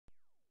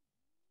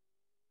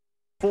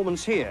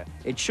Performance here,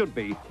 it should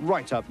be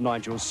right up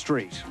Nigel's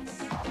street.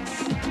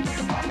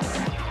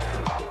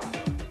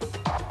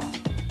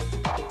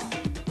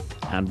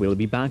 And we'll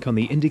be back on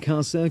the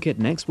IndyCar circuit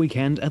next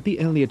weekend at the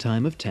earlier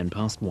time of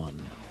 1:10.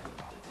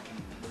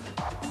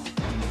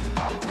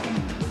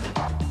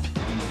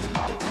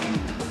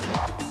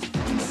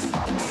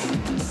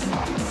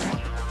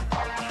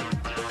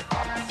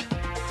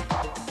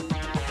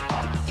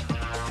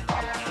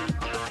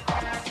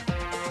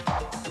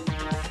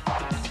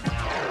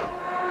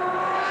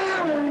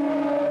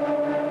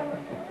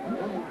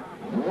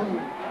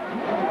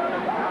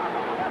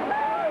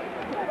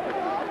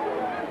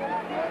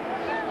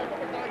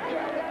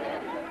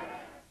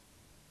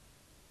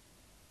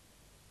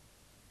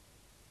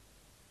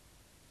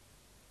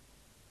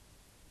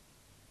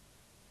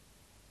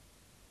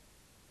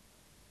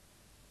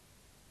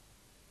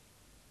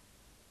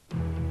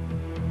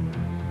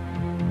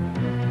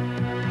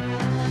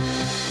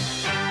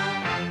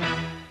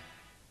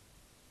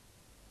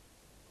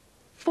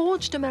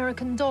 Forged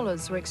American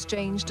dollars were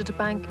exchanged at a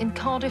bank in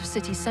Cardiff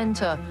city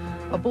centre.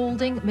 A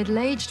balding,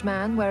 middle-aged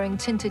man wearing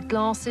tinted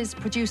glasses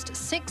produced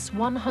 6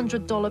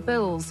 $100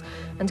 bills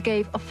and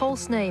gave a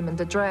false name and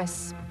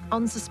address.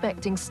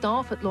 Unsuspecting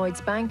staff at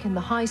Lloyds Bank in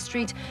the High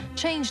Street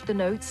changed the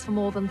notes for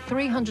more than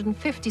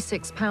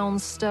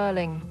 £356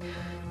 sterling.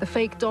 The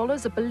fake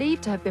dollars are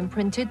believed to have been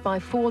printed by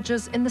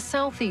forgers in the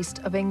southeast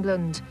of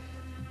England.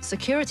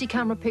 Security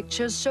camera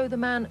pictures show the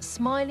man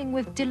smiling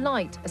with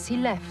delight as he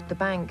left the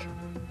bank.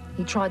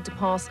 He tried to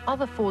pass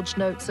other forged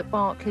notes at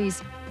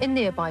Barclays in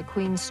nearby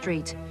Queen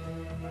Street.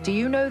 Do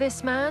you know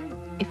this man?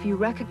 If you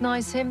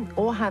recognise him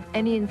or have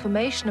any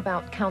information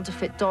about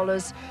counterfeit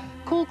dollars,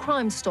 call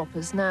Crime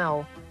Stoppers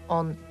now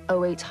on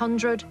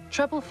 0800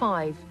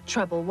 555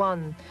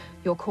 111.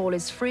 Your call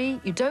is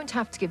free, you don't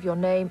have to give your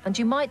name, and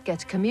you might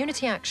get a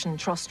Community Action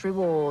Trust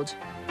reward.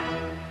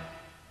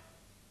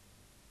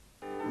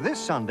 This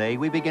Sunday,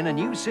 we begin a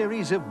new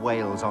series of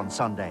Wales on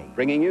Sunday.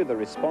 Bringing you the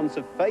response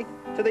of faith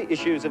to the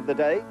issues of the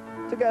day,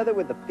 together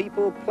with the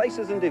people,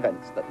 places and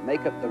events that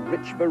make up the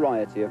rich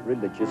variety of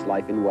religious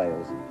life in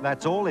Wales.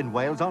 That's all in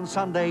Wales on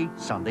Sunday,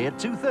 Sunday at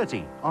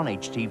 2:30 on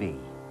HTV.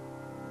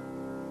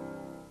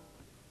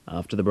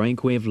 After the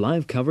break, we have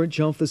live coverage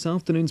of this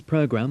afternoon's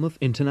programme of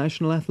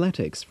international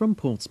athletics from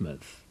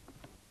Portsmouth.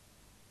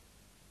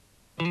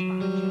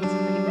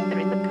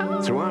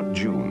 Throughout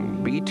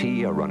June,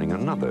 BT are running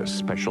another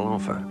special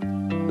offer,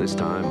 this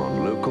time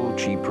on local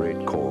cheap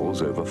rate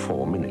calls over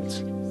 4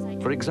 minutes.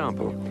 For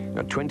example,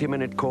 a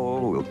 20-minute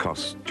call will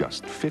cost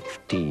just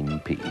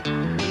 15p.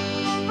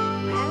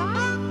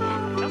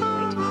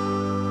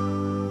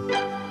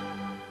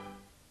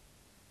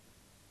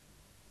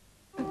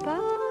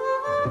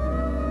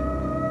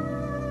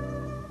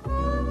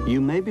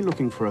 You may be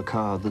looking for a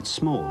car that's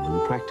small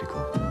and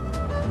practical.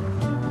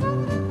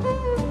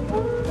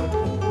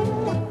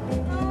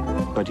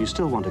 But you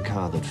still want a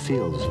car that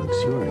feels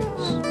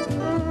luxurious.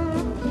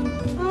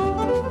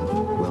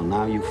 Well,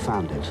 now you've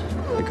found it,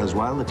 because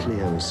while the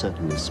Clio is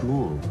certainly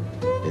small,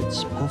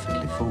 it's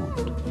perfectly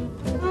formed.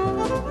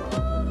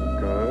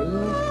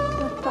 Good.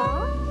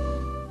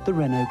 Papa? The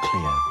Renault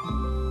Clio.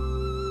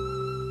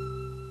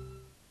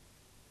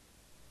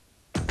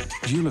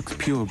 Dulux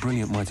Pure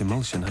Brilliant White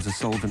Emulsion has a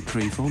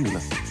solvent-free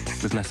formula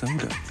with less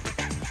odour.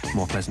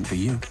 More pleasant for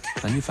you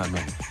and your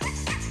family.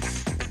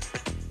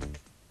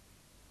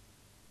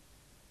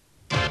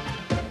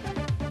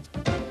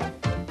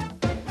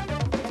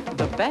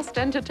 The best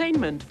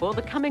entertainment for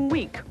the coming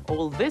week,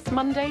 all this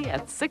Monday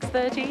at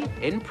 6:30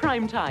 in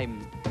prime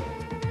time.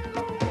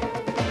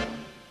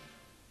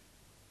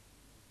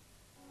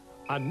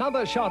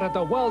 Another shot at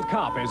the World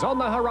Cup is on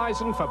the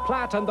horizon for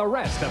Platt and the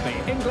rest of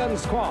the England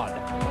squad.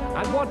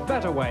 And what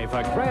better way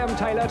for Graham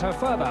Taylor to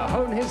further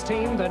hone his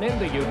team than in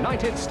the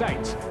United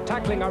States,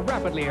 tackling a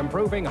rapidly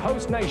improving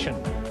host nation.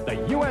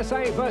 The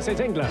USA versus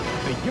England,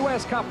 the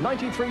US Cup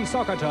 93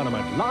 soccer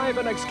tournament, live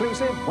and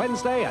exclusive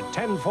Wednesday at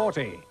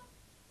 10:40.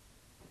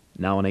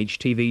 Now on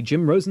HTV,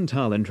 Jim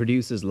Rosenthal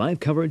introduces live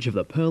coverage of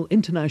the Pearl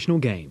International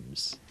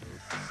Games.